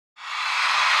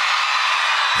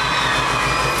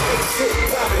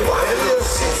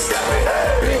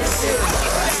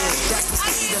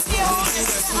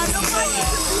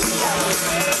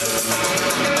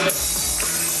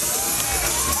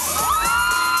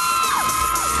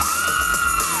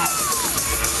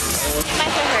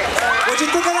What'd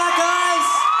you think of that, guys?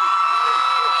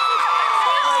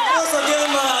 Alright, first I'll give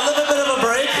them a little bit of a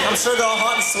break. I'm sure they're all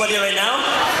hot and sweaty right now.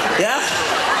 Yeah?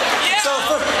 So,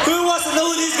 who wants to know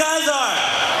who these guys are?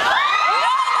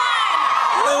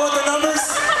 Anybody want their numbers?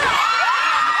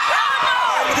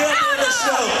 Alright, we'll do that at the end of the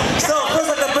show. So, first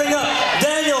I'd like to bring up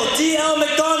Daniel D.L.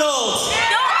 McDonald.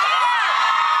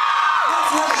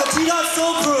 Next we have the T-Dot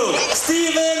Soul Crew,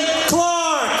 Stephen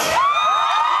Clark.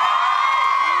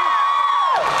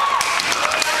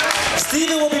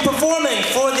 Stephen will be performing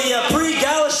for the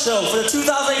pre-gala show for the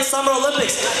 2008 Summer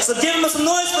Olympics. So give him some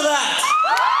noise for that.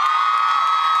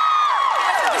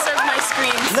 Deserve my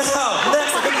screen. Now,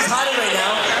 next, I think he's hiding right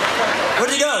now.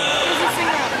 Where'd he go?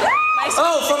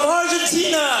 Oh, from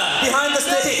Argentina, behind the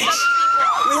stage.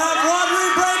 We have Rodri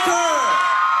Breaker.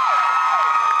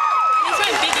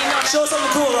 Show us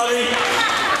something cool, Rodri.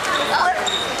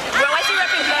 Why is he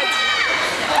repping blood?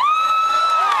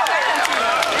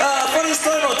 Funny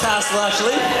story about Tassel,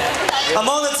 actually.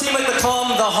 I'm on the team like to call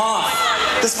him the Hoff.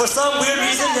 Because for some weird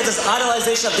reason, he has this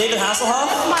idolization of David Hasselhoff.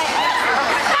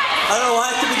 I don't know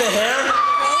why, it could be the hair.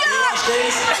 Wash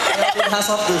days. David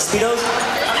Hasselhoff, the Speedos.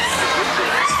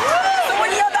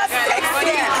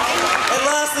 And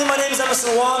lastly, my name is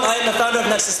Emerson Wong. I am the founder of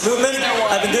Nexus Movement.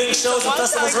 I've been doing shows and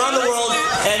festivals around the world,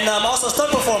 and I'm also a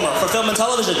stunt performer for film and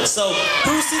television. So,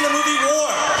 who's seen the movie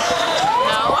War?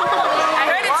 No. I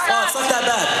heard it. Oh, it's not that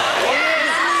bad.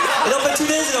 It opened 2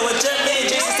 days ago with Jet Li and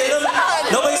Jason Statham.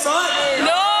 Nobody saw it?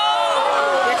 No.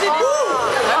 Woo!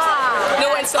 No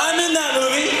one saw I'm in that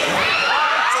movie.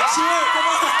 So cheer, come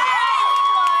on.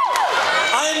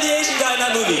 I am the Asian guy in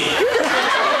that movie.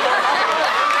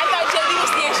 I thought Jelly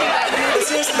was the Asian guy. But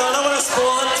seriously, no, I don't want to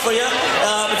spoil it for you.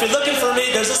 If you're looking for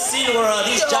me, there's a scene where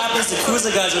these Japanese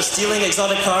Yakuza guys are stealing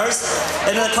exotic cars,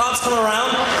 and then the cops come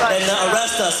around and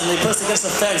arrest us, and they put us against a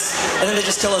fence, and then they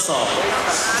just kill us all.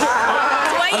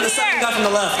 I'm the second guy from the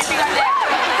left.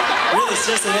 Really,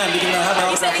 seriously, yeah, you can have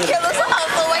my autograph later.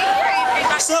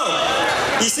 So,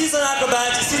 you've seen some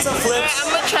acrobatics, you've seen some flips.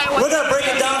 We're going to break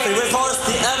it down for you. We're going to call this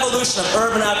the evolution of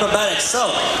urban acrobatics. So,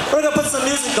 we're going to put some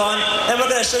music on, and we're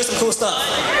going to show you some cool stuff.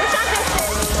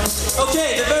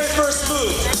 Okay, the very first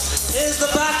move is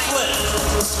the backflip.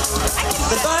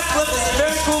 The backflip is a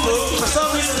very cool move. For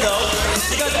some reason, though,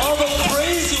 you guys all go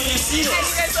crazy when you see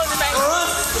this. For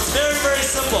us, it's very, very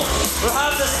simple. We'll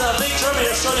have this big German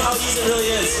here showing you how easy it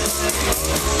really is.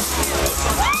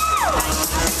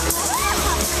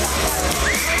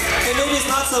 Okay, maybe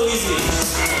it's not so easy.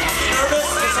 Nervous?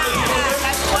 There's so many people here.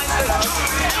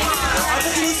 I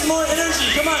think you need some more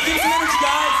energy. Come on, give me some energy,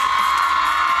 guys.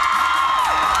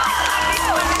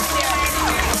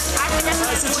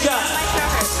 Let's see what you got.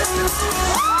 There we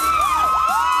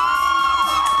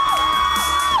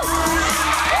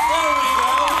go.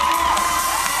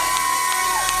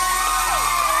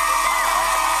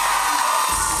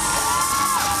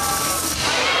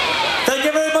 Thank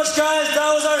you very much, guys.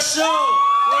 That was our show.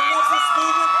 We're Nexus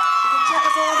Movement. You can check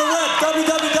us out on the web,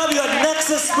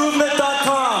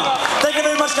 www.nexusmovement.com. Thank you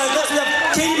very much, guys. Next we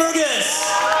have Katie Burgess.